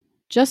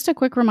Just a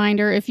quick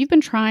reminder, if you've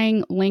been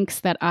trying links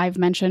that I've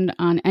mentioned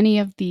on any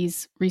of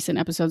these recent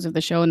episodes of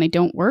the show and they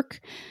don't work,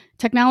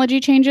 technology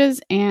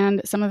changes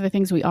and some of the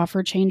things we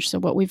offer change. So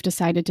what we've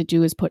decided to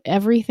do is put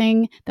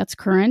everything that's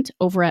current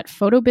over at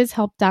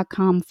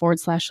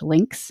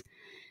photobizhelp.com/links.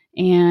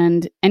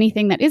 And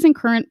anything that isn't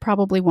current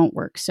probably won't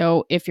work.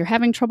 So if you're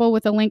having trouble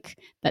with a link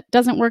that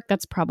doesn't work,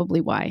 that's probably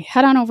why.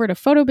 Head on over to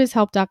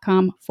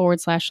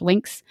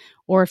photobizhelp.com/links.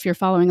 Or if you're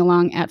following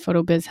along at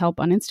photobizhelp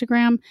on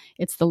Instagram,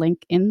 it's the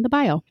link in the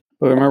bio.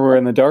 But I remember we were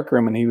in the dark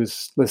room and he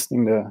was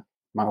listening to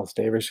Miles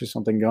Davis or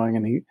something going.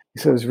 And he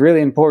said it's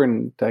really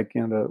important, like,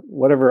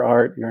 whatever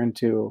art you're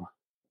into,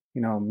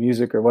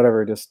 music or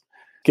whatever, just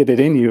get it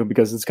in you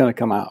because it's going to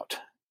come out.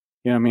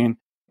 You know what I mean?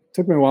 It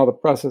took me a while to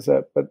process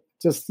that, but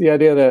just the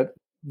idea that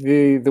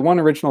the one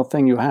original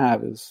thing you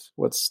have is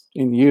what's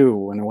in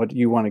you and what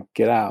you want to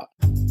get out.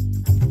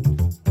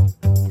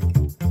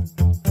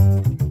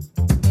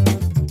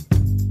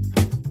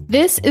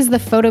 This is the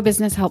Photo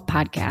Business Help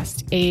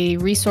Podcast, a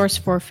resource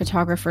for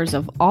photographers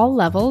of all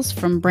levels,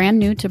 from brand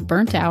new to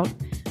burnt out,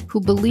 who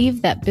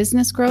believe that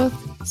business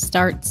growth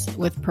starts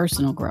with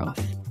personal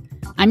growth.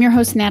 I'm your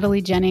host,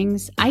 Natalie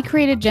Jennings. I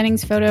created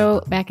Jennings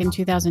Photo back in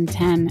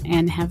 2010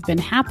 and have been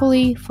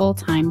happily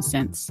full-time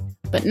since,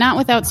 but not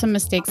without some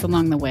mistakes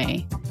along the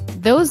way.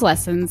 Those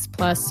lessons,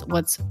 plus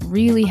what's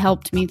really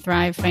helped me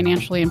thrive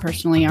financially and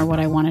personally, are what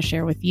I want to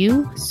share with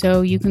you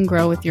so you can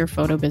grow with your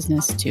photo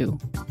business too.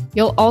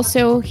 You'll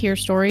also hear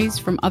stories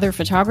from other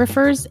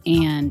photographers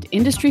and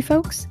industry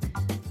folks,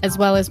 as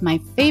well as my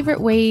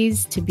favorite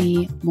ways to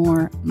be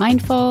more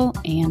mindful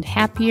and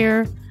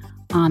happier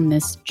on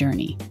this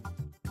journey.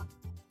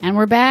 And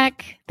we're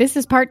back. This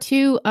is part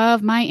 2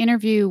 of my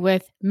interview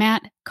with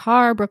Matt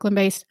Carr,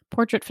 Brooklyn-based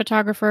portrait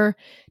photographer.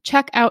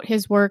 Check out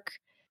his work.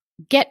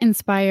 Get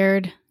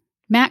inspired.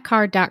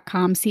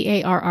 mattcarr.com,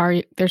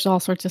 C-A-R-R. There's all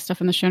sorts of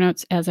stuff in the show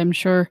notes, as I'm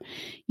sure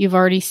you've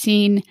already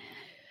seen.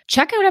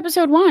 Check out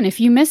episode 1. If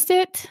you missed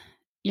it,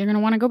 you're going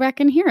to want to go back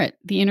and hear it.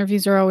 The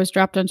interviews are always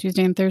dropped on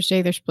Tuesday and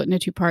Thursday. They're split into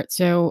 2 parts.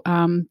 So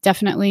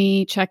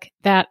definitely check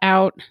that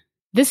out.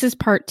 This is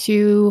part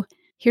 2.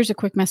 Here's a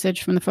quick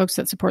message from the folks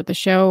that support the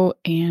show,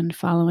 and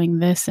following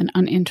this, an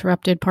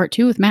uninterrupted part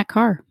 2 with Matt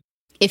Carr.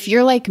 If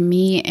you're like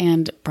me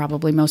and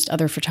probably most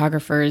other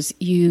photographers,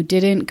 you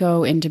didn't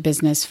go into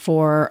business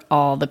for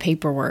all the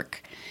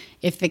paperwork.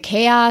 If the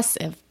chaos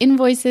of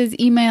invoices,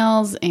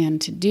 emails,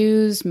 and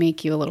to-dos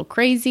make you a little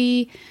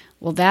crazy,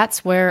 well,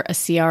 that's where a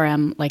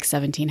CRM like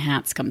 17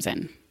 Hats comes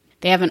in.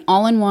 They have an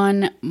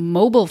all-in-one,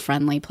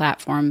 mobile-friendly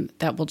platform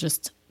that will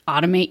just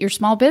automate your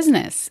small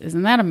business.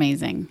 Isn't that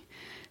amazing?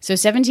 So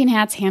 17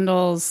 Hats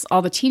handles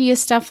all the tedious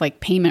stuff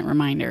like payment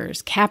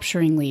reminders,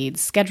 capturing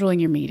leads,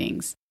 scheduling your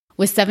meetings.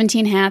 With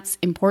 17 Hats,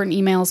 important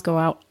emails go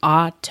out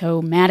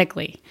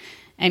automatically.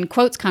 And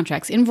quotes,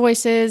 contracts,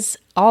 invoices,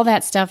 all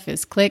that stuff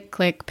is click,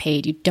 click,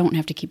 paid. You don't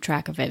have to keep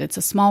track of it. It's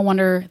a small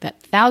wonder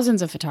that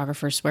thousands of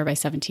photographers swear by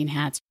 17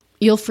 Hats.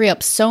 You'll free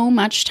up so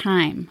much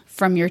time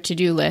from your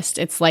to-do list.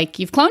 It's like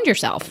you've cloned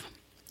yourself.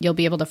 You'll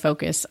be able to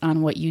focus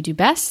on what you do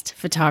best,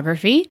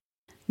 photography.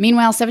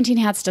 Meanwhile, 17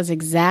 Hats does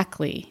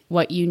exactly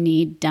what you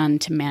need done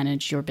to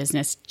manage your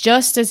business,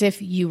 just as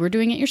if you were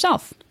doing it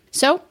yourself.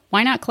 So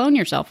why not clone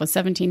yourself with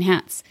 17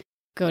 Hats?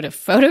 Go to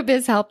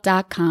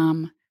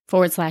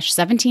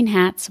photobizhelp.com/17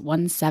 hats,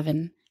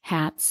 17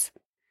 hats,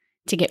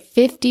 to get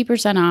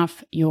 50%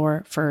 off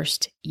your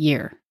first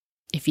year.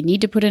 If you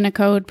need to put in a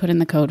code, put in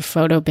the code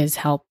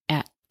PHOTOBIZHELP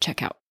at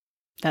checkout.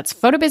 That's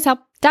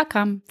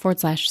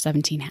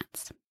photobizhelp.com/17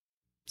 hats.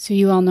 So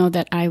you all know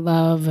that I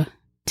love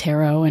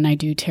tarot and I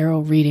do tarot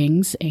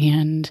readings,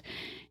 and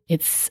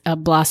it's a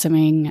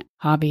blossoming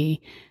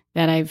hobby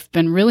that I've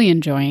been really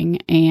enjoying.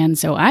 And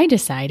so I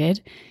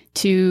decided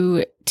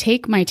to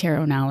take my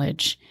tarot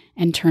knowledge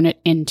and turn it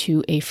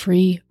into a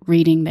free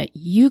reading that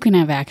you can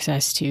have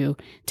access to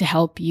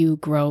help you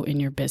grow in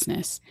your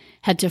business.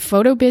 Head to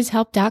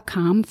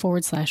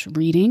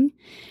photobizhelp.com/reading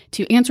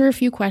to answer a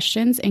few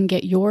questions and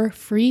get your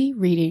free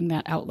reading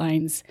that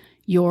outlines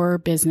your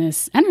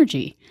business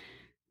energy.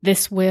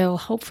 This will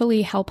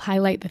hopefully help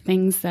highlight the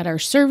things that are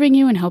serving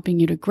you and helping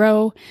you to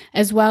grow,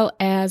 as well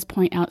as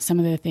point out some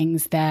of the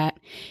things that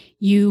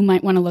you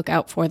might want to look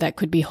out for that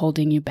could be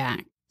holding you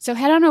back. So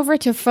head on over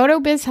to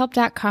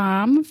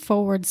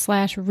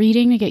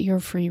photobizhelp.com/reading to get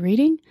your free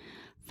reading.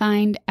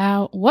 Find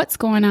out what's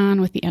going on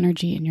with the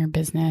energy in your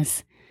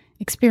business.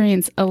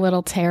 Experience a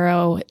little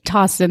tarot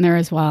tossed in there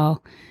as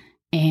well,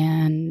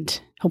 and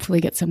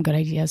hopefully get some good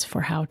ideas for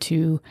how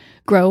to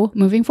grow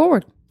moving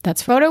forward.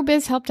 That's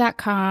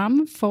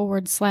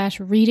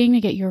photobizhelp.com/reading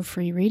to get your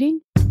free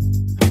reading.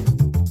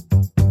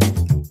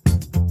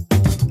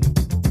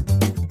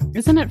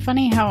 Isn't it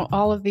funny how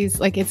all of these,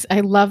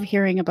 I love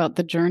hearing about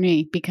the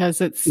journey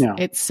because it's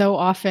so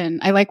often,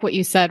 I like what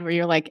you said where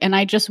you're like, and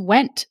I just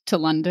went to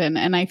London,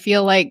 and I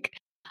feel like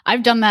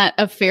I've done that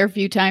a fair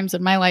few times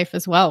in my life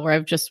as well, where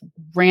I've just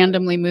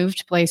randomly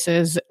moved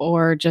places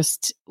or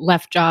just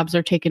left jobs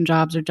or taken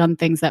jobs or done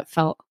things that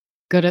felt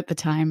good at the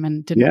time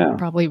and didn't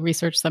probably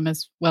research them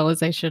as well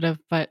as I should have,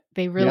 but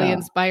they really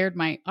inspired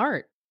my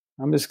art.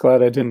 I'm just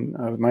glad I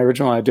didn't. My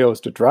original idea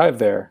was to drive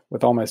there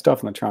with all my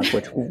stuff in the trunk,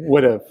 which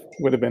would have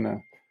been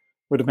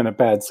a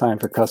bad sign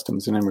for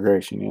customs and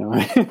immigration. You know.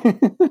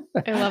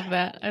 I love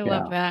that. I Yeah.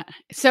 love that.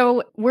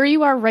 So where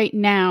you are right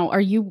now,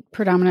 are you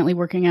predominantly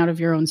working out of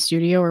your own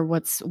studio, or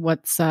what's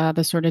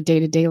the sort of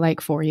day-to-day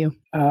like for you?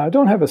 I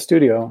don't have a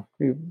studio.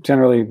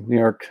 Generally, New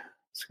York,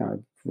 it's kind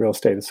of real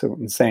estate is so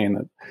insane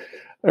that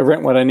I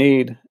rent what I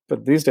need.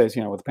 But these days,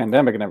 with the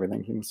pandemic and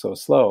everything, it's so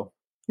slow.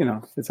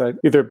 It's I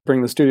either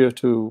bring the studio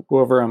to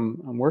whoever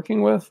I'm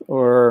working with,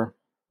 or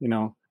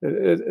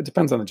it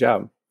depends on the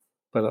job.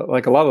 But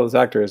like a lot of those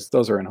actors,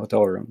 those are in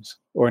hotel rooms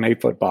or an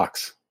 8-foot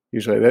box.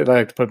 Usually, they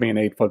like to put me in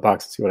an 8-foot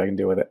box and see what I can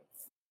do with it.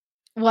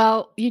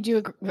 Well, you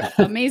do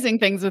amazing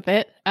things with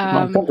it.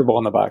 I'm comfortable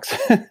in the box.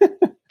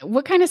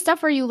 What kind of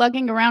stuff are you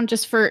lugging around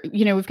just for,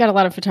 we've got a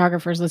lot of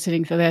photographers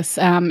listening to this,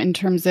 in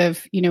terms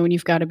of, when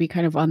you've got to be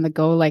kind of on the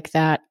go like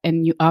that.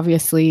 And you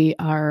obviously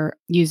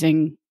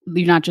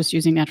you're not just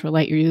using natural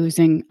light, you're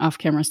using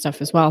off-camera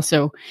stuff as well.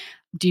 So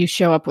do you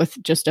show up with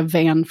just a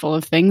van full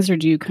of things, or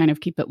do you kind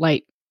of keep it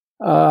light?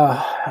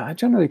 I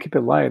generally keep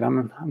it light.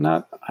 I'm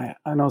not,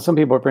 I know some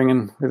people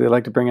really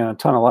like to bring in a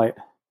ton of light,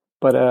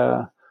 but,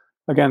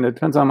 again, it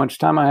depends on how much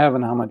time I have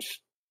and how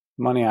much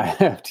money I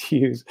have to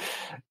use.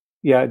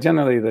 Yeah,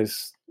 generally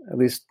there's at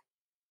least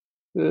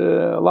a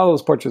lot of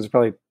those portraits are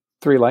probably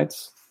 3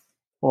 lights,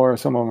 or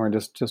some of them are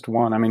just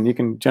one. I mean, you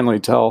can generally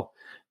tell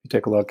if you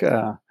take a look.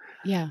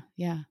 Yeah.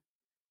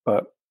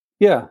 But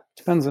yeah,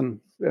 depends on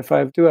if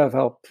I do have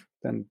help,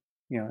 then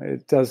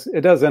it does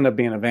end up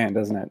being a van,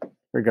 doesn't it?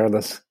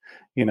 Regardless,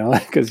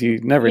 because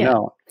you never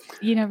know.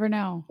 You never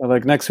know.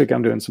 Like next week,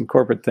 I'm doing some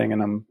corporate thing,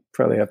 and I'm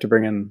probably have to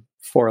bring in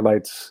 4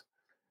 lights,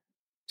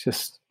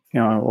 just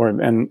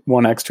and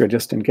one extra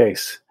just in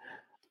case.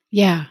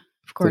 Yeah,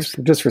 of course.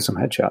 Just for some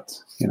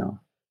headshots,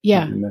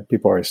 Yeah. And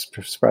people are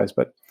surprised,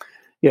 but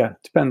yeah, it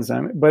depends.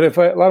 But if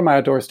a lot of my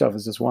outdoor stuff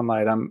is just one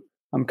light, I'm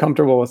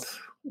comfortable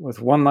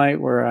with one light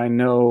where I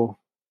know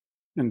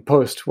in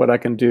post what I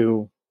can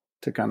do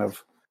to kind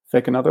of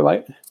fake another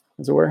light,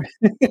 as it were.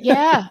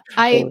 Yeah,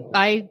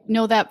 I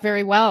know that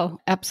very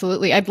well.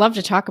 Absolutely. I'd love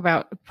to talk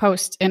about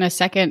post in a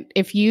second.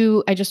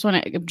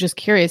 I'm just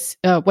curious,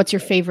 what's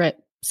your favorite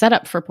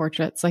setup for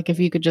portraits? Like if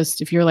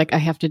you're like, I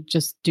have to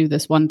just do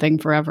this one thing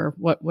forever,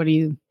 what do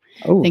you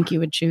think you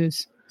would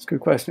choose? That's a good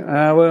question.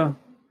 Well,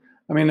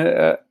 I mean,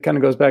 it kind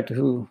of goes back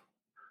to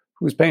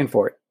who's paying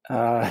for it,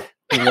 and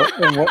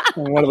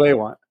what do they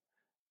want?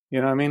 You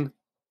know what I mean?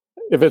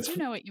 If it's, I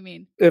know what you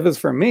mean. If it's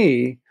for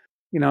me,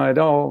 it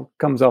all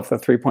comes off the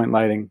 3-point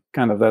lighting.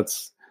 Kind of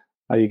that's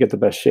how you get the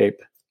best shape,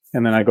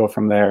 and then I go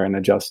from there and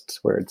adjust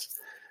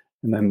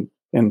and then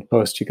in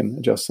post you can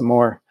adjust some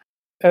more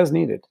as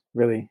needed.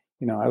 Really,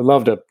 I would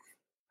love to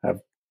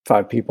have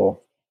 5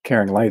 people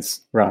carrying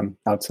lights around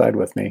outside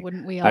with me.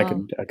 Wouldn't we all? I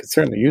could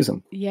certainly use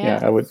them. Yeah,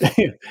 I would.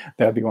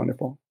 That'd be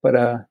wonderful.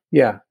 But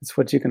yeah, it's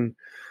what you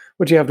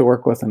have to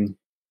work with, and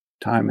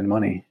time and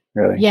money.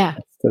 Really, yeah,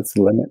 that's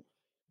the limit.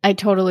 I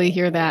totally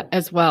hear that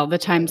as well. The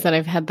times that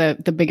I've had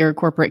the bigger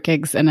corporate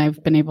gigs and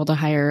I've been able to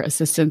hire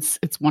assistants,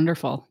 it's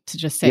wonderful to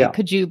just say,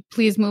 could you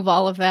please move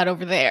all of that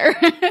over there?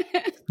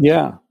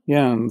 Yeah.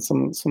 And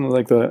some of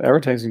like the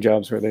advertising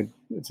jobs where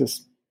it's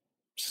just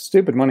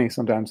stupid money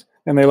sometimes,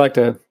 and they like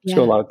to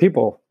show a lot of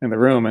people in the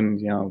room, and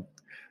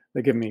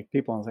they give me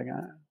people, and I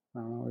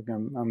was like,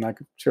 I'm not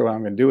sure what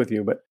I'm going to do with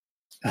you, but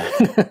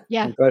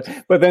yeah.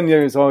 But then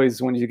there's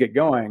always, when you get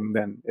going,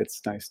 then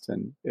it's nice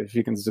if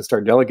you can just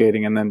start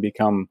delegating and then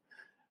become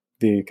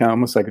the kind of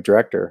almost like a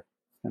director,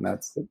 and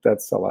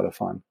that's a lot of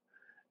fun.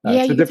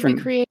 It's a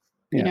different creative,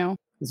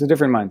 it's a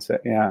different mindset.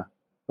 Yeah,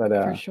 but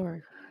for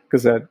sure,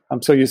 because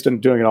I'm so used to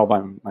doing it all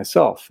by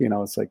myself.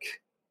 It's like,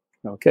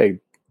 okay,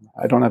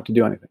 I don't have to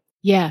do anything.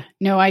 Yeah,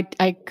 no,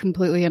 I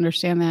completely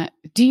understand that.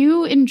 Do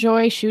you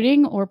enjoy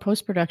shooting or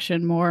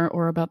post-production more,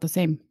 or about the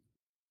same?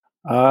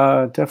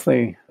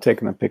 Definitely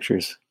taking the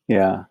pictures.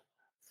 Yeah,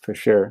 for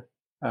sure.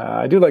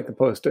 I do like the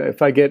post.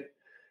 If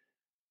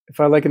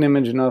I like an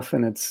image enough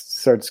and it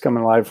starts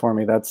coming alive for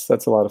me, that's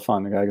a lot of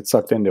fun. I get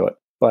sucked into it.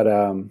 But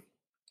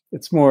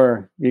it's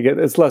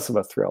less of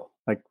a thrill.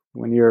 Like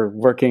when you're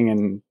working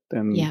and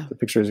the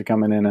pictures are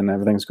coming in and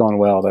everything's going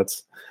well,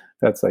 that's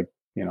like,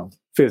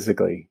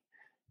 physically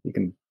you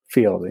can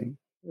feel the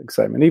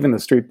excitement. Even the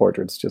street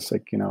portraits, just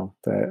like,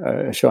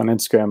 I show on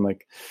Instagram,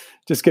 like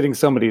just getting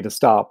somebody to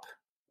stop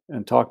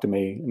and talk to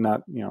me,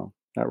 not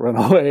run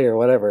away or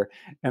whatever,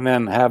 and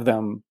then have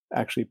them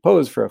actually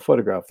pose for a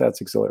photograph. That's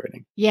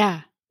exhilarating.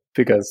 Yeah.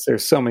 Because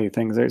there's so many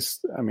things.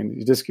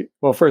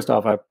 First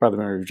off, I've probably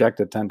been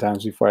rejected 10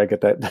 times before I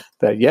get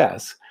that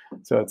yes.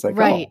 So it's like,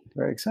 right. Oh,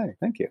 very exciting.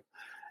 Thank you.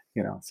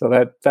 So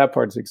that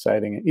part's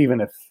exciting, even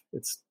if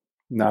it's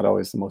not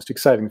always the most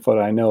exciting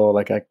photo. I know,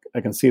 like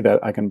I can see that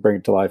I can bring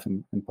it to life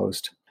in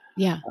post.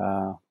 Yeah.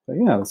 But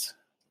it's a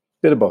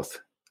bit of both.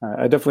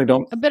 I definitely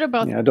don't. A bit of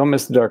both. Yeah, I don't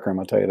miss the darkroom.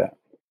 I'll tell you that.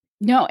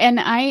 No, and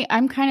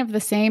I'm kind of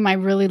the same. I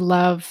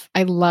love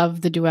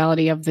the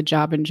duality of the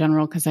job in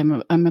general, because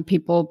I'm a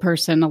people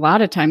person a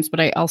lot of times,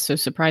 but I also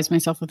surprise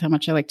myself with how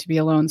much I like to be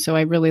alone. So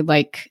I really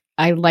like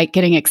I like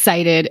getting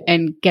excited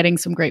and getting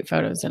some great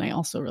photos. And I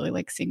also really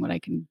like seeing what I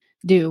can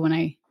do when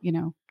I,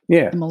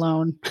 am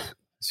alone.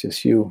 It's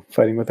just you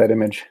fighting with that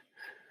image.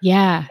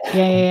 Yeah.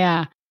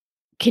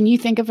 Can you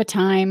think of a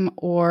time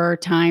or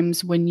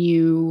times when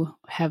you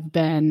have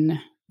been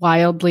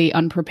wildly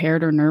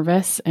unprepared or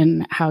nervous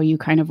and how you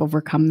kind of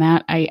overcome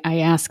that? I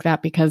ask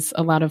that because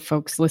a lot of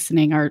folks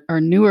listening are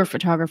newer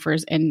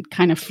photographers and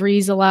kind of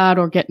freeze a lot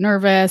or get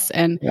nervous.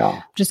 And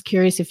just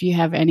curious if you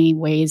have any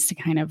ways to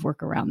kind of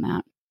work around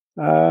that.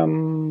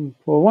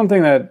 Well, one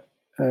thing that,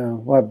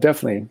 I've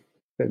definitely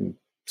been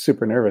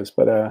super nervous,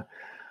 but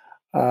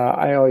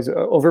I always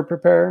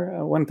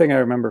over-prepare. One thing I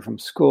remember from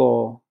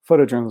school,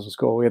 photojournalism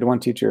school, we had one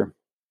teacher,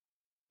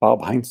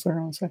 Bob Heinzler,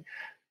 I want to say.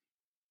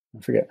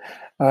 I forget.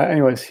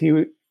 Anyways,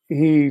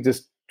 he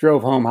just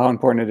drove home how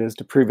important it is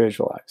to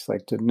pre-visualize,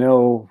 like to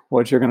know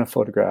what you're going to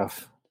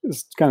photograph.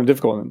 It's kind of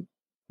difficult in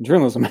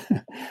journalism,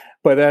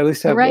 but at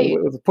least have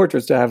with the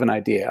portraits to have an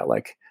idea,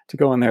 like to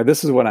go in there,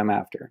 this is what I'm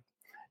after.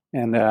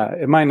 And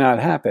it might not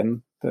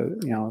happen.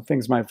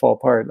 Things might fall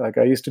apart. Like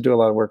I used to do a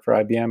lot of work for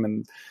IBM,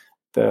 and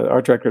the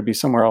art director would be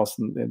somewhere else,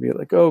 and they'd be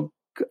like, "Oh,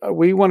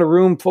 we want a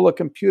room full of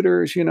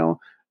computers, and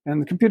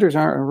the computers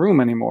aren't a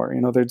room anymore.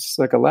 They're just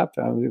like a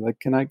laptop." I'd be like,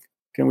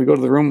 "Can we go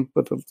to the room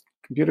with the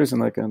computers?"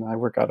 And I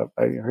work out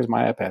here's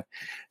my iPad.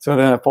 So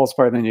then it falls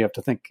apart. And then you have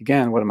to think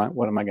again. What am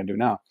I going to do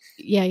now?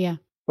 Yeah.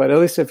 But at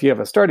least if you have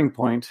a starting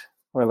point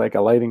or like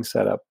a lighting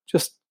setup,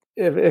 just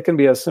if it can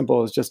be as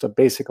simple as just a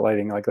basic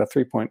lighting, like the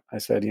 3-point I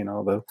said,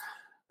 the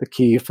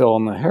key fill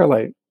and the hair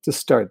light. Just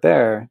start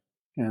there,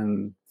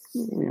 and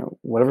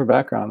whatever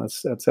background,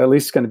 that's at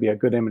least going to be a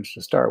good image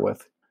to start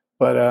with.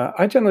 But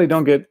I generally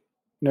don't get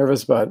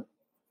nervous about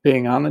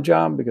being on the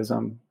job because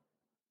I'm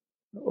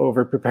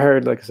over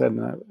prepared. Like I said,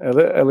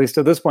 at least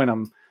at this point,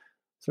 I'm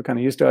so kind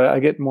of used to it. I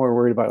get more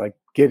worried about like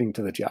getting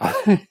to the job,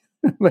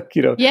 like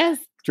yes,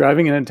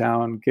 driving in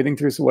town, getting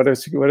through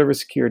whatever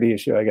security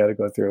issue I got to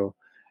go through,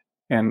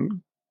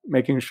 and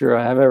making sure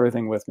I have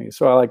everything with me.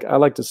 So I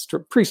like to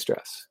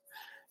pre-stress.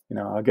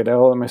 I'll get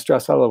all of my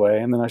stress out of the way,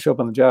 and then I show up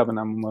on the job and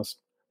I'm almost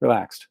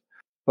relaxed.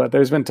 But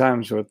there's been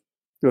times with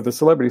the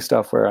celebrity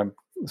stuff where I'm,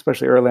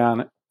 especially early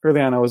on,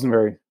 I wasn't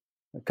very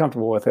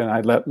comfortable with it. And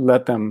I'd let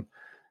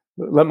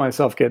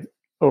myself get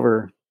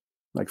over,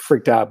 like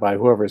freaked out by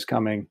whoever's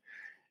coming.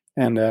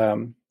 And,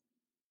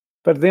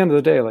 but at the end of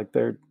the day, like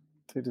they're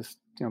just,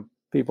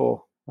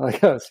 people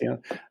like us,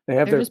 they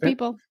have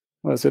people.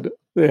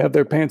 They have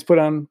their pants put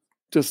on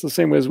just the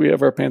same way as we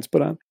have our pants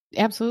put on.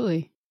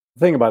 Absolutely.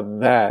 The thing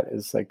about that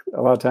is like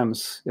a lot of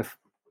times if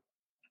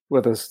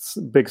with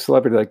a big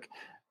celebrity, like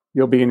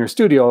you'll be in your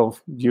studio,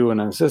 you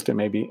and an assistant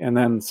maybe, and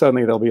then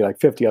suddenly there'll be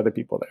like 50 other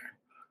people there.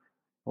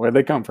 Where'd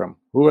they come from?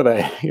 Who are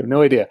they? You have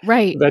no idea.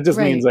 Right. That just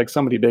means like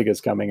somebody big is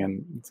coming,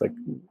 and it's like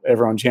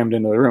everyone jammed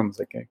into the room. It's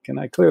like, can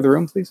I clear the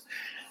room, please?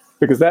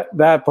 Because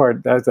that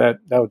part, that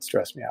would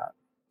stress me out.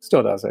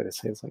 Still does. I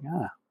just say, it's like,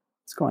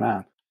 what's going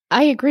on?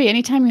 I agree.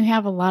 Anytime you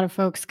have a lot of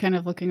folks kind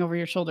of looking over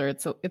your shoulder,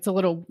 it's a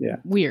little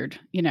weird,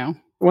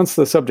 Once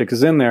the subject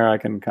is in there, I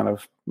can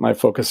my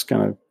focus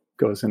kind of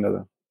goes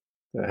into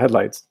the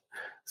headlights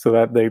so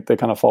that they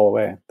kind of fall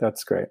away.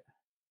 That's great.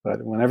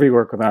 But whenever you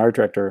work with an art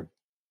director,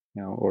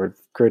 or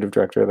creative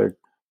director, they're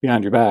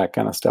behind your back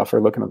kind of stuff,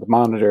 or looking at the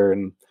monitor.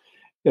 And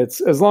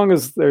it's as long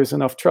as there's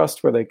enough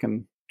trust where they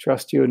can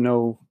trust you and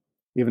know,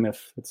 even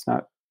if it's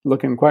not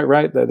looking quite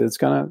right, that it's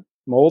going to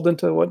mold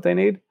into what they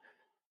need.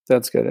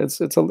 That's good.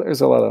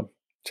 There's a lot of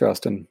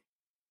trust. And,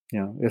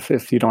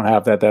 if you don't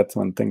have that, that's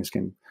when things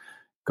can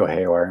go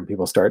haywire and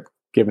people start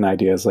giving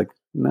ideas like,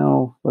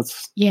 no,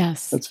 let's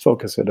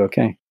focus it.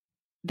 Okay.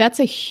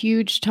 That's a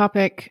huge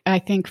topic, I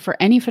think, for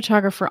any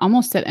photographer,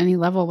 almost at any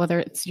level, whether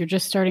it's you're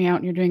just starting out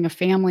and you're doing a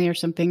family or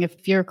something.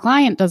 If your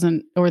client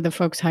doesn't, or the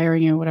folks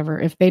hiring you, whatever,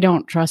 if they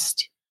don't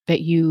trust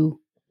that you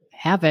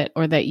have it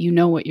or that you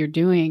know what you're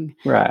doing,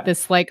 right,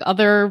 this like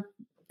other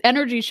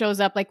energy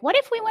shows up. Like, what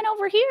if we went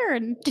over here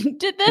and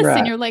did this? Right.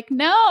 And you're like,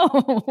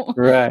 no.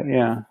 Right.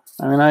 Yeah.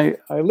 I mean,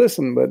 I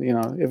listen, but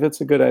if it's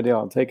a good idea,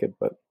 I'll take it.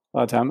 But a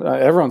lot of times,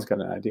 everyone's got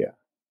an idea.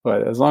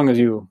 But as long as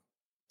you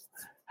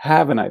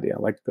have an idea,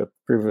 like the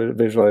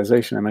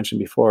visualization I mentioned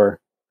before,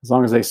 as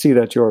long as they see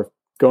that you're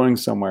going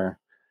somewhere,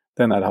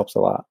 then that helps a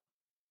lot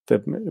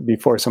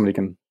before somebody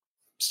can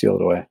steal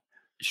it away.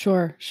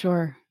 Sure.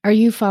 Are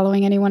you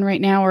following anyone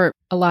right now, or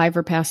alive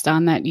or passed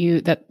on,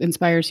 that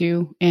inspires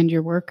you and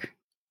your work?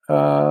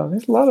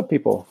 There's a lot of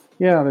people.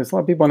 Yeah, there's a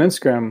lot of people on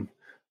Instagram.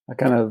 I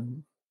kind of,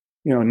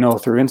 know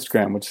through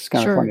Instagram, which is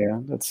kind of funny.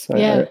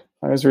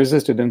 I was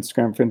resisted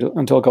Instagram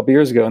until a couple of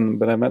years ago,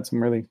 but I met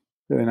some really,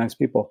 really nice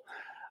people.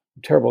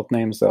 Terrible with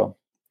names though.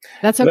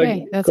 That's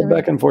okay. That's go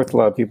back and forth with a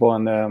lot of people,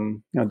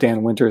 and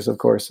Dan Winters, of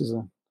course, is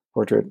a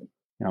portrait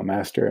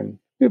master, and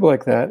people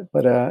like that.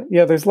 But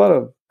there's a lot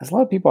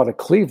of people out of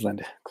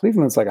Cleveland.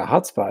 Cleveland's like a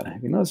hotspot.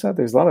 Have you noticed that?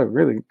 There's a lot of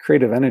really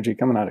creative energy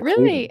coming out of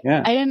Cleveland. Really?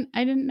 Yeah.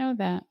 I didn't know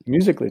that.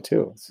 Musically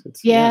too.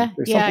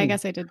 I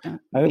guess I did know.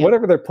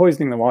 Whatever they're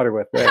poisoning the water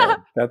with,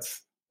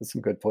 that's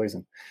some good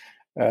poison.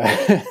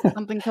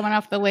 Something coming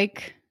off the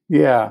lake.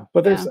 Yeah,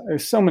 but Yeah.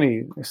 there's so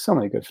many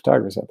good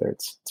photographers out there.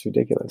 It's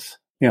ridiculous.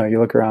 You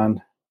look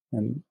around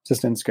and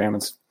just Instagram.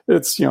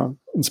 It's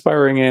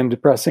inspiring and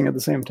depressing at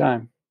the same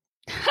time.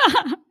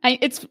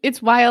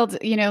 It's wild,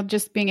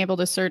 just being able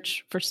to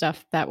search for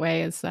stuff that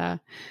way is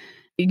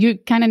you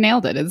kind of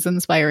nailed it. It's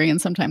inspiring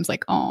and sometimes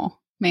like, oh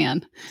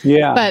man.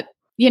 Yeah. But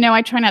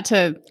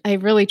I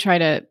really try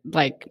to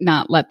like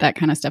not let that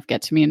kind of stuff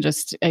get to me and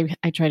just,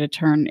 I try to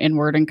turn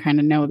inward and kind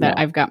of know that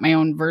I've got my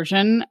own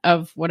version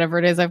of whatever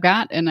it is I've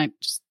got. And I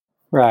just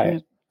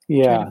try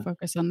to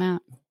focus on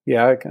that.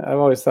 Yeah. I've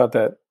always thought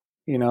that,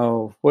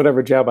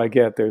 whatever job I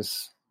get,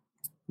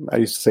 I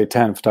used to say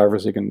 10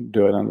 photographers who can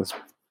do it, and there's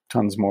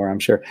tons more, I'm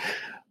sure.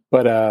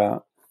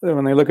 But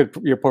when they look at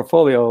your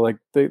portfolio, like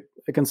they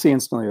can see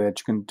instantly that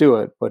you can do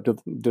it, but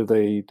do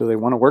they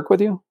want to work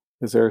with you?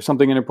 Is there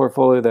something in your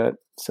portfolio that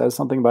says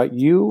something about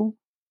you,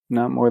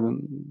 not more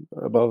than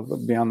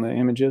beyond the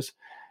images?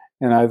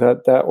 And I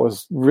thought that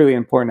was really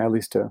important, at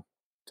least to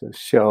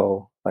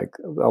show like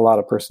a lot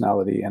of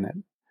personality in it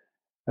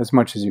as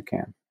much as you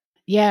can.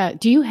 Yeah.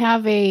 Do you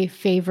have a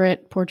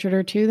favorite portrait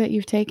or two that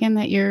you've taken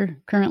that you're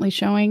currently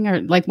showing,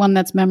 or like one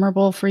that's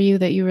memorable for you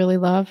that you really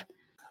love?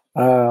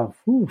 I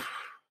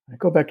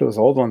go back to those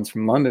old ones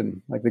from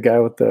London, like the guy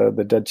with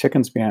the dead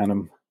chickens behind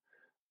him.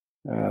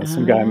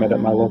 Some guy I met at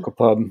my local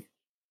pub.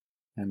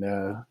 And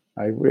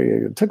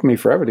it took me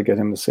forever to get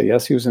him to say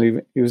yes. He was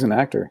an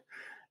actor,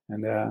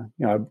 and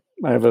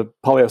I have a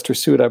polyester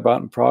suit I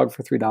bought in Prague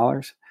for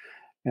 $3.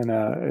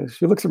 And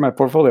if you look through my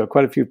portfolio,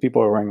 quite a few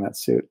people are wearing that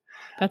suit.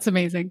 That's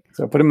amazing.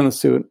 So I put him in a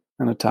suit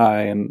and a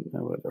tie, and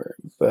whatever.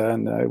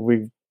 And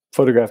we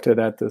photographed it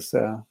at this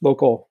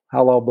local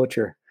halal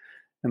butcher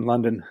in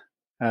London.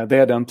 They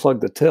had to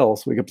unplug the till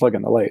so we could plug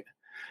in the light.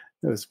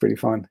 It was pretty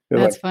fun.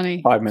 That's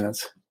funny. 5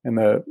 minutes. And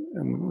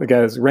the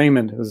guy's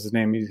Raymond was his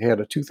name. He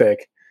had a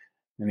toothache,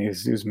 and he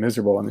was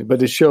miserable.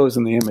 But it shows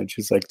in the image.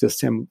 It's like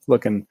just him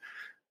looking.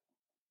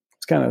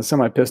 It's kind of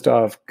semi pissed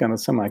off, kind of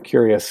semi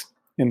curious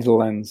into the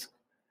lens.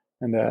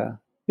 And that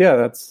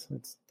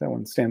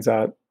one stands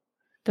out.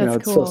 That's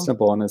it's cool. so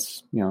simple, and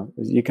it's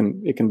it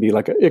can be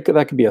like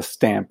that could be a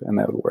stamp, and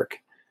that would work,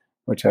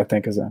 which I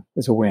think is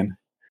a win.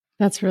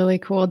 That's really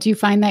cool. Do you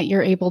find that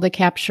you're able to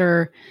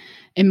capture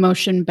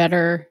emotion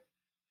better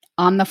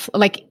on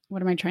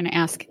what am I trying to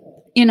ask?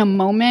 In a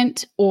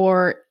moment,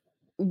 or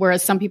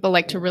whereas some people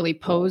like to really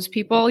pose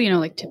people,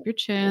 like tip your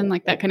chin,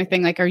 like that kind of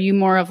thing. Like, are you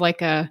more of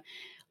like a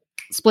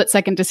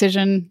split-second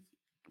decision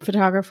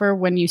photographer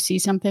when you see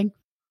something?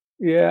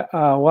 Yeah.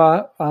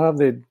 Well, I'll have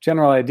the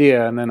general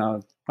idea, and then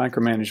I'll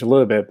micromanage a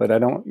little bit, but I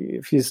don't,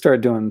 if you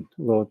start doing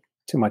a little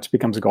too much, it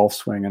becomes a golf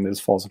swing and it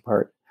just falls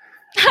apart.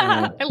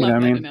 I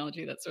love that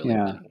analogy. That's really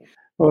funny.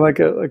 Well,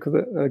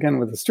 again,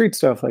 with the street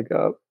stuff, like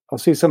I'll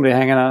see somebody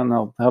hanging out and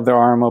they'll have their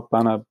arm up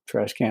on a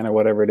trash can or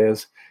whatever it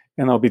is,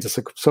 and they'll be just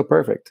so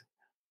perfect.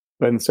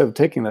 But instead of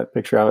taking that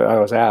picture, I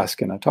always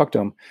ask and I talk to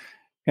them,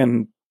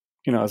 and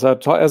as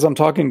I'm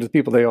talking to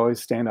people, they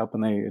always stand up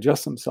and they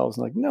adjust themselves.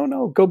 Like,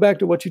 no, go back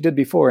to what you did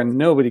before, and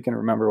nobody can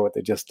remember what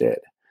they just did.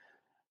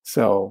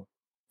 So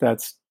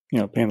that's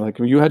pain. Like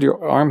you had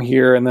your arm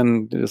here, and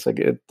then just like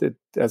that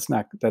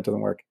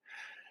doesn't work.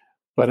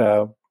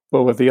 But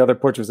with the other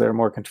portraits that are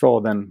more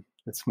controlled, then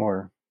it's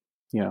more,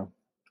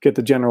 get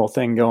the general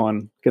thing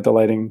going, get the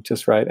lighting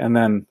just right, and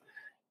then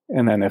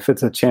if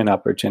it's a chin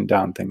up or chin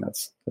down thing,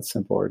 that's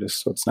simple, or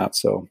just so it's not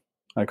so.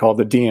 I call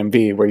it the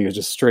DMV, where you're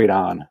just straight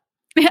on.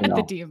 The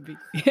DMV.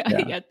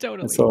 Yeah,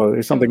 totally. And so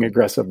there's something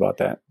aggressive about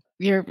that.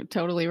 You're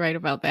totally right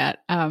about that.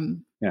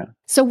 Yeah.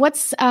 So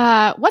what's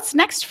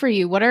next for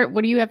you? What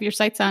do you have your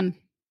sights on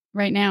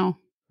right now?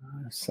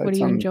 What are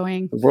you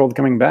enjoying? The world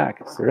coming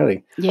back. It's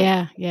really.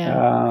 Yeah.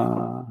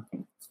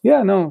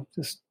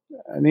 Just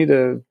I need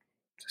to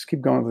just keep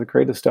going with the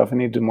creative stuff. I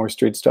need to do more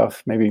street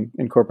stuff. Maybe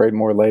incorporate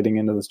more lighting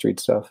into the street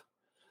stuff.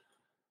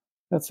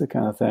 That's the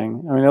kind of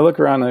thing. I mean, I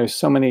look around. There's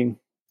so many.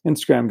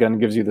 Instagram kind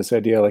of gives you this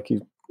idea, like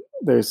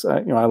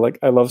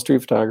I love street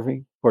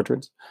photography,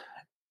 portraits,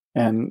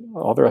 and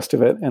all the rest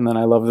of it. And then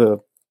I love the,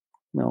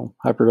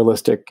 hyper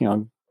realistic,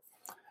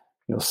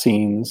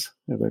 scenes,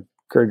 the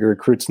Geiger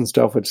recruits and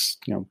stuff, which,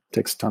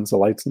 takes tons of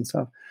lights and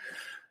stuff.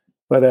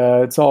 But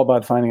it's all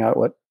about finding out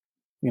what,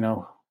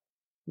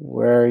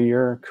 where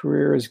your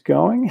career is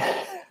going.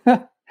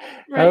 Right.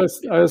 I always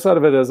thought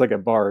of it as like a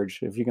barge.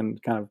 If you can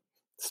kind of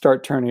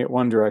start turning it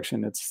one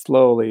direction, it's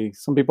slowly,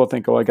 some people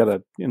think, I got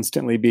to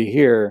instantly be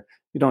here.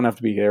 You don't have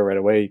to be here right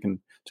away. You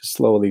can just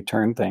slowly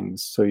turn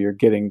things so you're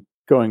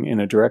going in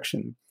a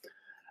direction.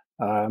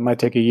 It might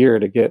take a year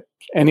to get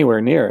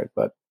anywhere near it,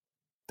 but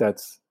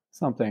that's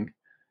something.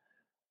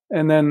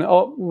 And then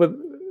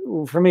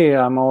for me,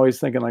 I'm always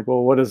thinking like,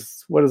 well, what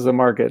is the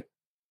market?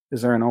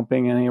 Is there an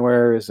opening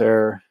anywhere?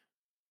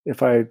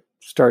 If I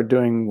start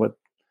doing what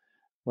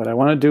I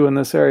want to do in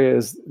this area,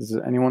 is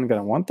anyone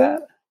going to want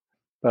that?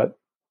 But,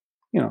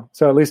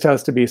 so at least it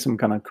has to be some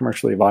kind of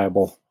commercially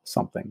viable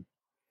something.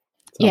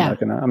 So yeah.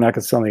 I'm not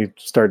gonna suddenly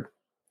start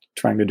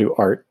trying to do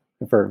art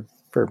for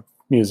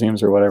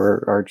museums or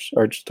whatever,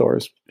 art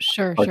stores,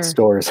 Sure, art sure.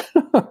 stores,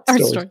 Art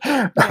stores, store.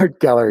 Yeah. art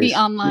galleries. The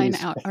online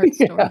Jeez. art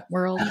store Yeah,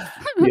 world.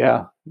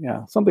 yeah,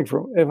 yeah. Something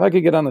for if I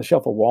could get on the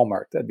shelf of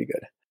Walmart, that'd be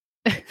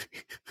good.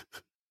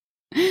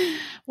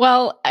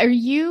 Well, are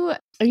you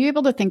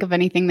able to think of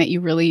anything that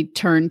you really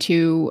turn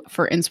to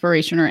for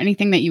inspiration, or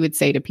anything that you would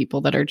say to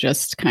people that are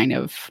just kind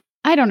of,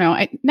 I don't know,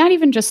 not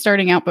even just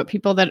starting out, but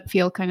people that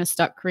feel kind of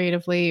stuck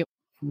creatively?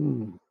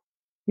 Hmm.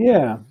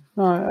 Yeah,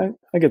 no,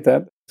 I get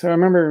that. So I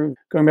remember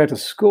going back to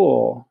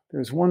school.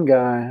 There's one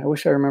guy. I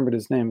wish I remembered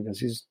his name because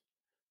he's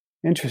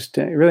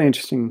interesting, really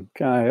interesting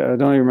guy. I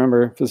don't even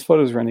remember if his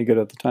photos were any good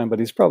at the time, but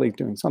he's probably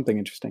doing something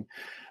interesting.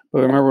 But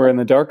I remember we're in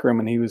the dark room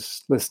and he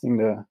was listening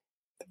to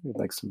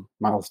like some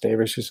Miles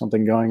Davis or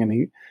something going, and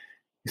he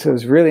said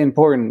it's really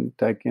important,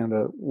 like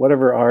to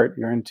whatever art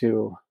you're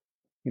into,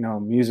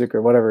 music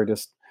or whatever,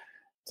 just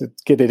to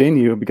get it in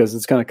you because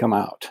it's going to come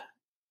out.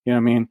 You know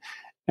what I mean?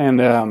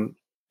 And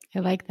I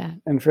like that.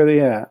 and for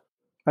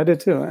I did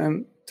too,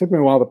 and it took me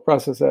a while to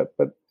process that,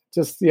 but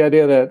just the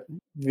idea that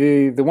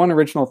the one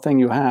original thing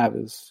you have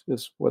is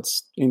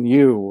what's in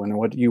you and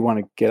what you want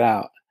to get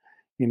out.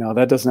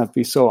 That doesn't have to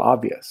be so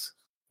obvious.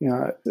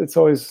 It's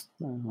always,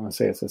 I don't want to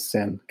say it's a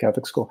sin,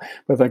 Catholic school,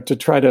 but like to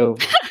try to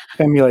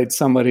emulate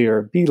somebody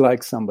or be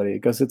like somebody,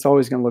 because it's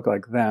always going to look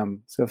like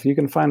them. So if you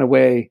can find a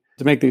way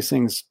to make these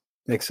things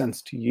make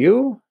sense to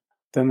you,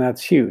 then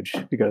that's huge,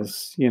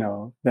 because,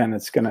 then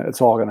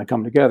it's all going to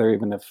come together,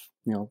 even if,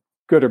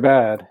 good or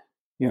bad,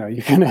 you're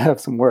going to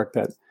have some work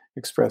that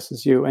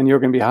expresses you, and you're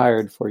going to be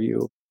hired for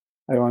you.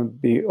 I don't want to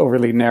be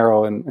overly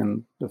narrow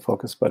in the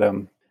focus, but,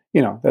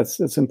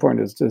 it's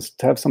important is just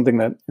to have something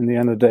that in the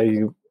end of the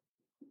day,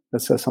 that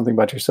says something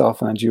about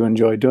yourself and that you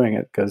enjoy doing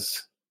it.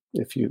 Because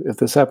if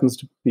this happens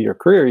to be your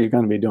career, you're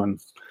going to be doing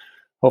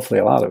hopefully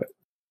a lot of it.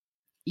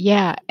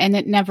 Yeah. And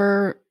it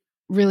never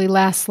really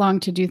lasts long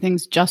to do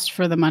things just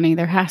for the money.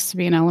 There has to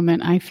be an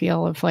element, I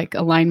feel, of like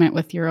alignment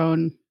with your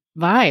own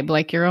vibe,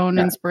 like your own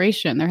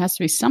inspiration. There has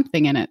to be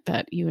something in it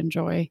that you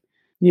enjoy.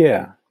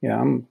 Yeah.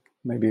 I'm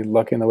maybe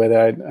lucky in the way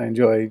that I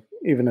enjoy,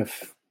 even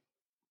if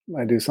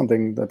I do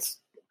something that's,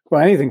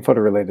 well, anything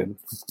photo related,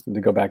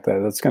 to go back to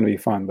that's going to be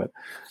fun, but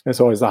it's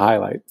always the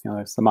highlight.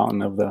 It's the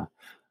mountain of the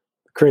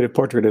creative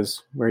portrait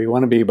is where you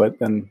want to be. But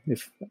then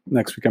if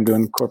next week I'm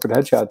doing corporate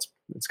headshots,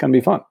 it's going to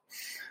be fun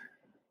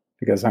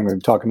because I'm going to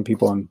be talking to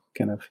people and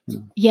kind of,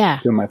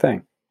 doing my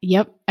thing.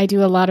 Yep. I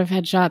do a lot of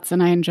headshots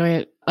and I enjoy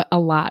it a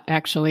lot,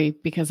 actually,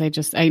 because I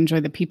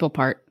enjoy the people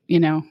part,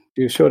 Do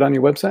you show it on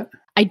your website?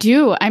 I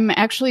do. I'm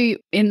actually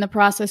in the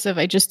process of,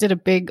 I just did a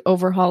big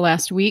overhaul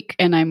last week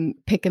and I'm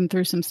picking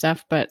through some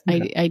stuff, but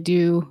okay. I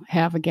do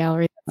have a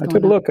gallery. I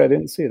took a look. I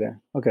didn't see there.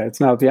 Okay.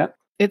 It's not out yet.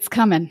 It's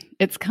coming.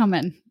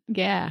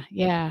 Yeah.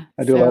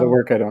 I do a lot of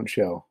work I don't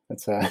show.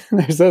 That's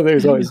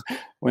there's always,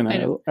 when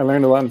I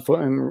learned a lot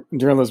in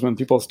journalism, and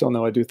people still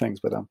know I do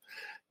things, but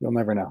you'll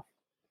never know.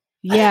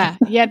 Yeah.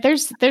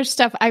 There's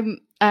stuff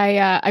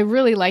I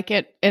really like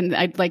it, and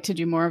I'd like to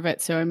do more of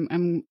it. So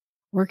I'm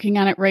working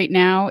on it right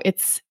now.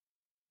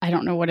 I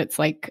don't know what it's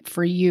like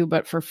for you,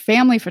 but for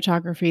family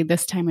photography,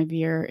 this time of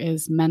year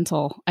is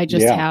mental. I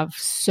just have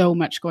so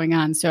much going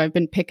on. So I've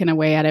been picking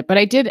away at it, but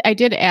I did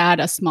add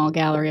a small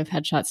gallery of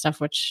headshot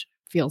stuff, which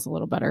feels a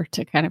little better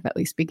to kind of at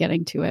least be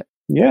getting to it.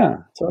 Yeah,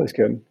 it's always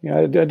good. Yeah,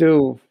 I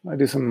do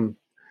some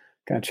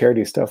kind of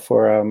charity stuff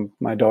for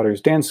my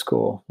daughter's dance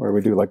school, where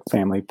we do like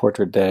family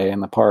portrait day in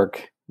the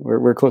park.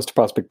 We're close to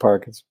Prospect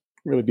Park. It's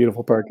a really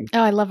beautiful park.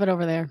 Oh, I love it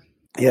over there.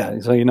 Yeah,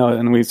 so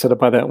and we set up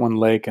by that one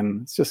lake,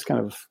 and it's just kind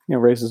of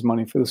raises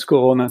money for the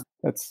school, and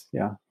that's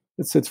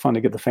it's fun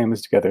to get the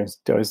families together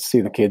to always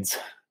see the kids.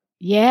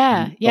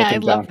 Yeah, I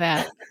love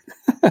that.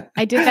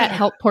 I did that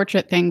help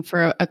portrait thing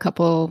for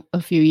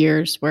a few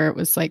years, where it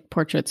was like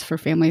portraits for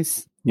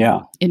families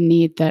in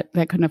need that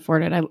couldn't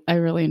afford it. I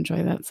really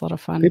enjoy that. It's a lot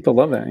of fun. People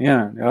love that.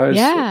 Yeah,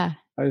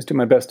 I always do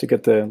my best to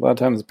get a lot of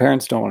times the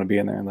parents don't want to be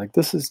in there. I'm like,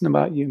 this isn't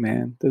about you,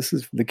 man. This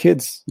is the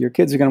kids. Your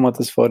kids are going to want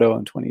this photo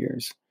in 20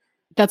 years.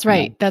 That's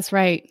right. That's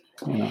right.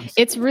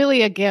 It's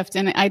really a gift.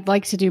 And I'd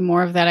like to do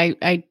more of that.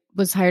 I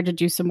was hired to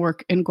do some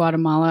work in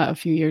Guatemala a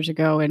few years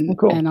ago. And,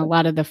 and a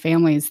lot of the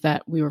families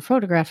that we were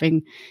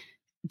photographing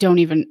don't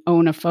even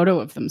own a photo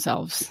of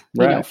themselves.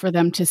 For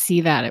them to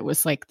see that, it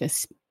was like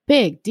this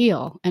big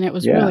deal. And it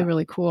was really,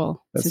 really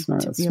cool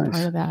to be a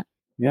part of that.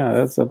 Yeah,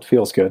 that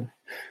feels good.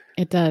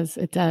 It does.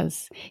 It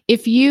does.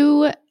 If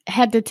you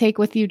had to take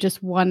with you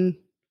just one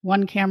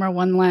camera,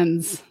 one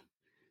lens,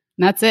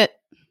 and that's it,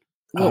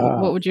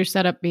 what would your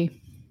setup be?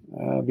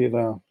 Be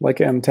the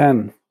Leica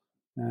M10,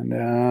 and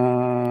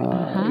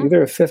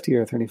either a 50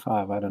 or a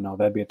 35. I don't know.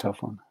 That'd be a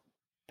tough one.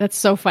 That's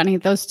so funny.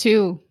 Those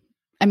two.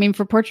 I mean,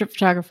 for portrait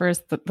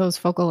photographers, those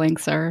focal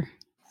lengths they're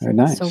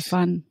nice. So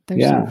fun. They're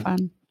so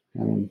fun.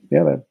 I mean,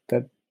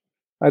 that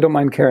I don't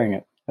mind carrying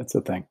it. That's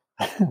the thing.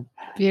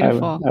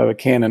 Beautiful. I have a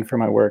Canon for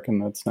my work,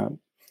 and that's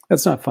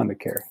not fun to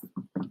carry.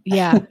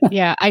 Yeah.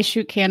 I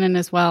shoot Canon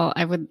as well.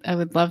 I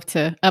would love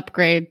to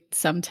upgrade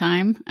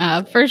sometime,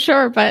 for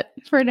sure. But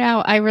for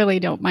now, I really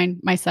don't mind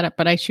my setup.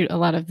 But I shoot a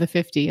lot of the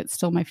 50. It's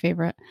still my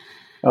favorite.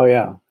 Oh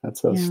yeah,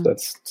 that's Yeah.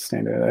 that's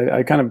standard.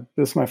 I kind of,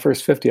 this is my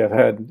first 50 I've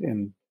had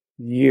in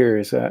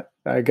years.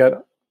 I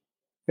got,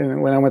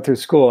 and when I went through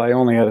school, I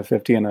only had a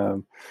 50 and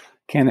a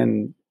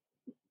Canon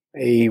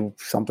A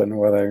something,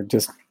 whether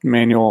just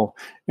manual,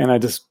 and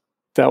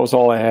that was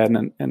all I had,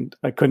 and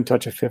I couldn't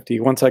touch a 50.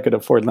 Once I could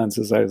afford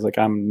lenses, I was like,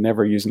 I'm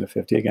never using a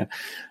 50 again.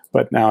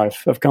 But now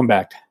I've come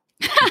back.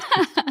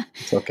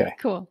 It's okay.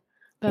 Cool.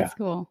 That's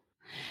cool.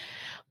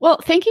 Well,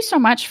 thank you so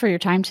much for your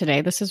time today.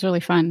 This is really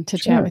fun to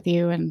chat with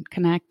you and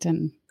connect.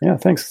 And yeah,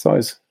 thanks. It's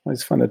always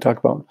fun to talk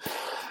about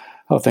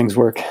how things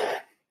work.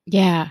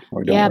 Yeah.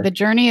 Yeah. The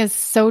journey is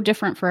so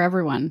different for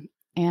everyone.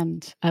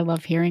 And I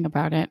love hearing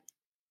about it.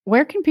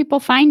 Where can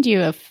people find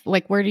you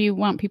where do you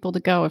want people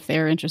to go if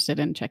they're interested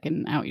in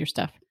checking out your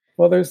stuff?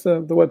 Well, there's the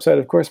website,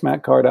 of course,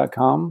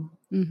 mattcarr.com.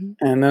 Mm-hmm.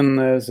 And then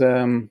there's,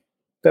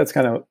 that's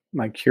kind of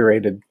my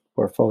curated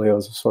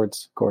portfolios of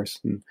sorts, of course.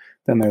 And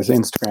then there's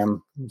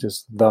Instagram,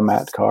 just the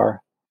Matt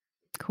Carr.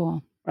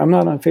 Cool. I'm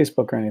not on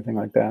Facebook or anything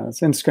like that.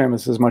 Instagram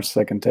is as much as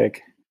I can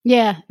take.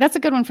 Yeah. That's a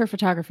good one for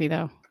photography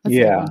though. That's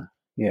yeah.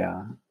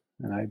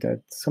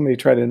 And somebody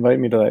tried to invite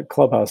me to that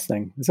Clubhouse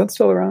thing. Is that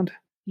still around?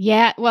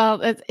 Yeah.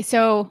 Well,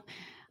 so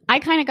I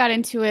kind of got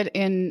into it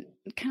in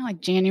kind of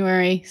like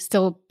January,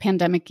 still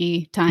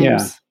pandemic-y times.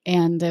 Yeah.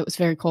 And it was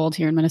very cold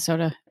here in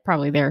Minnesota,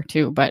 probably there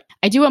too. But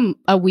I do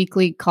a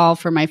weekly call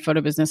for my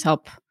Photo Business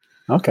Help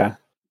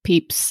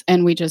peeps.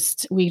 And we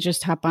just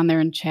hop on there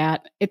and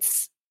chat.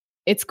 It's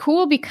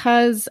cool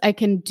because I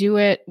can do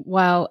it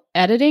while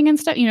editing and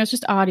stuff. It's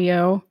just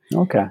audio.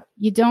 Okay.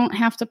 You don't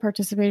have to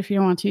participate if you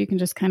don't want to. You can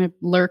just kind of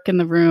lurk in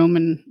the room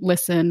and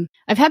listen.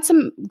 I've had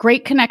some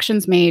great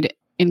connections made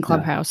in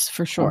Clubhouse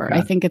for sure. Okay.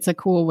 I think it's a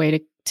cool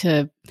way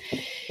to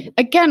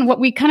again, what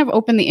we kind of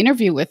opened the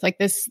interview with, like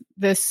this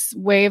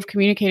way of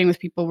communicating with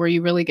people where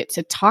you really get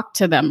to talk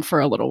to them for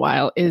a little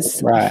while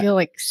is, I feel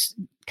like,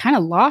 kind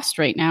of lost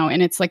right now.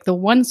 And it's like the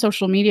one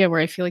social media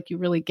where I feel like you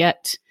really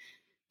get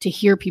to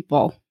hear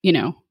people,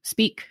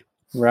 speak.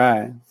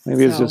 Right.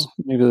 Maybe it's just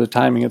the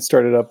timing. It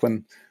started up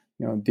when,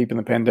 deep in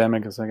the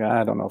pandemic. It's like,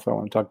 I don't know if I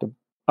want to talk to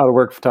out of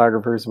work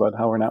photographers about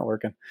how we're not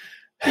working.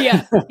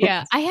 Yeah.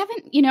 Yeah. I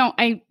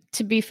haven't,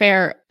 to be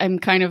fair, I'm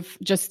kind of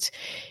just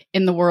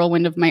in the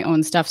whirlwind of my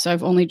own stuff. So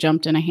I've only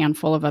jumped in a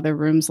handful of other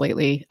rooms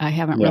lately. I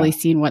haven't really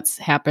seen what's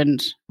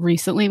happened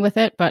recently with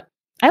it, but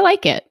I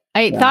like it.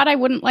 I thought I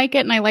wouldn't like it,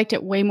 and I liked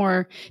it way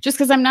more just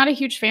because I'm not a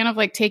huge fan of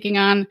like taking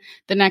on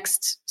the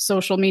next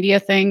social media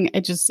thing.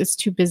 It's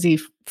too busy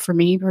for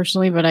me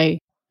personally, but I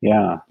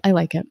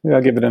like it. Maybe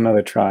I'll give it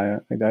another try.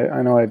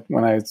 I know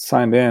when I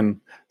signed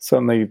in,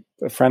 suddenly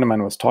a friend of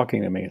mine was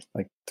talking to me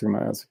like through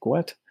I was like,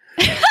 what?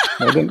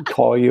 I didn't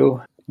call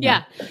you.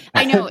 Yeah,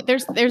 I know.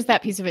 There's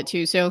that piece of it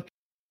too. So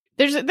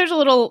there's a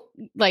little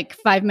like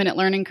 5-minute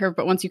learning curve,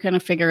 but once you kind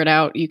of figure it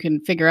out, you can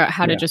figure out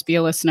how to just be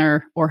a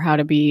listener or how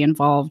to be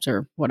involved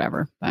or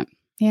whatever. But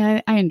yeah,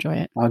 I enjoy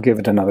it. I'll give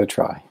it another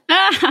try.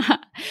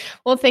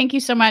 Well, thank you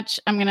so much.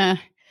 I'm going to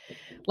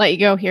let you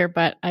go here,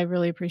 but I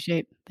really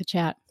appreciate the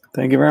chat.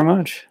 Thank you very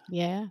much.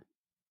 Yeah.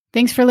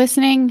 Thanks for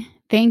listening.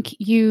 Thank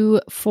you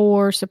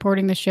for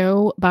supporting the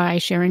show by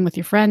sharing with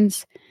your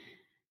friends.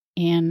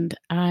 And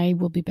I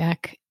will be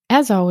back,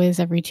 as always,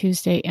 every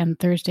Tuesday and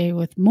Thursday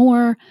with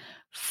more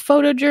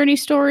photo journey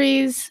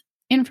stories,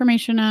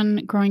 information on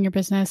growing your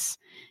business,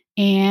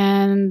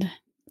 and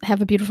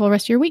have a beautiful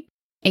rest of your week.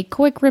 A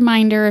quick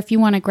reminder, if you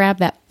want to grab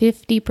that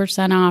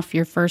 50% off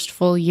your first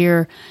full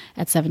year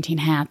at 17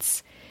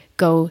 Hats,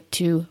 go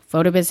to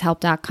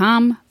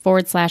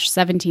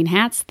photobizhelp.com/17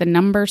 hats, the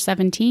number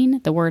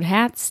 17, the word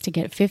hats, to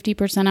get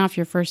 50% off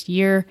your first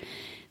year.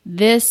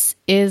 This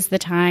is the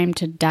time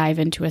to dive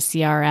into a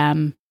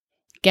CRM,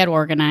 get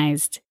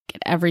organized,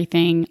 get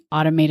everything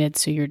automated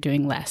so you're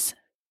doing less.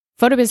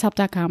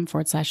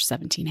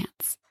 photobizhelp.com/17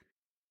 hats.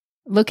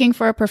 Looking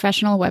for a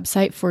professional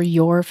website for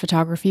your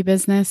photography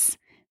business?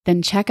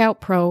 Then check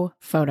out Pro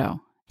Photo.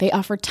 They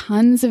offer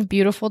tons of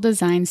beautiful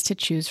designs to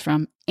choose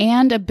from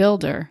and a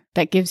builder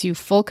that gives you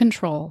full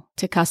control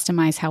to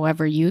customize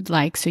however you'd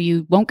like, so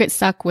you won't get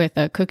stuck with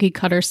a cookie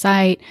cutter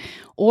site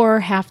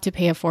or have to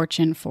pay a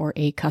fortune for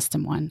a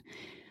custom one.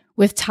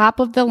 With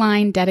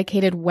top-of-the-line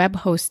dedicated web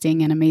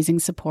hosting and amazing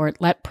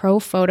support, let Pro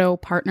Photo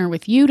partner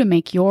with you to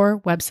make your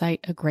website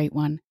a great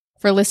one.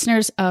 For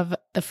listeners of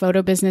the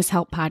Photo Business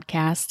Help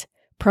podcast,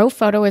 Pro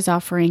Photo is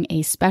offering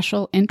a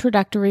special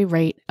introductory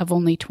rate of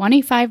only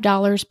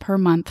 $25 per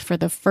month for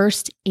the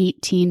first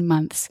 18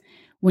 months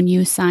when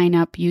you sign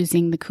up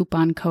using the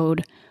coupon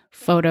code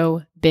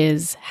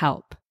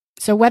PHOTOBIZHELP.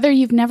 So whether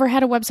you've never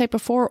had a website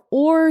before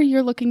or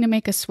you're looking to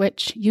make a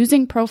switch,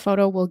 using Pro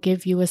Photo will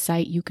give you a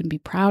site you can be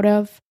proud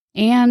of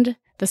and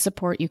the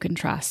support you can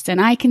trust. And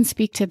I can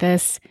speak to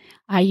this.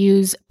 I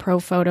use Pro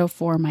Photo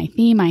for my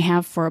theme. I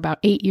have for about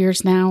 8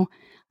 years now.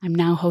 I'm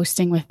now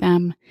hosting with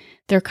them.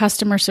 Their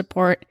customer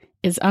support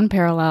is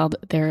unparalleled.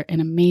 They're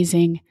an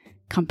amazing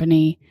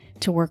company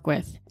to work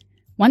with.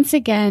 Once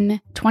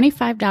again,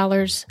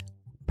 $25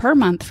 per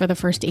month for the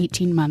first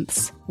 18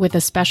 months with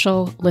a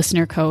special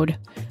listener code,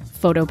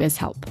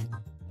 PHOTOBIZHELP.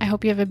 I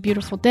hope you have a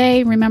beautiful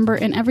day. Remember,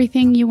 in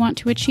everything you want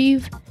to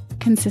achieve,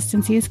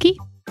 consistency is key.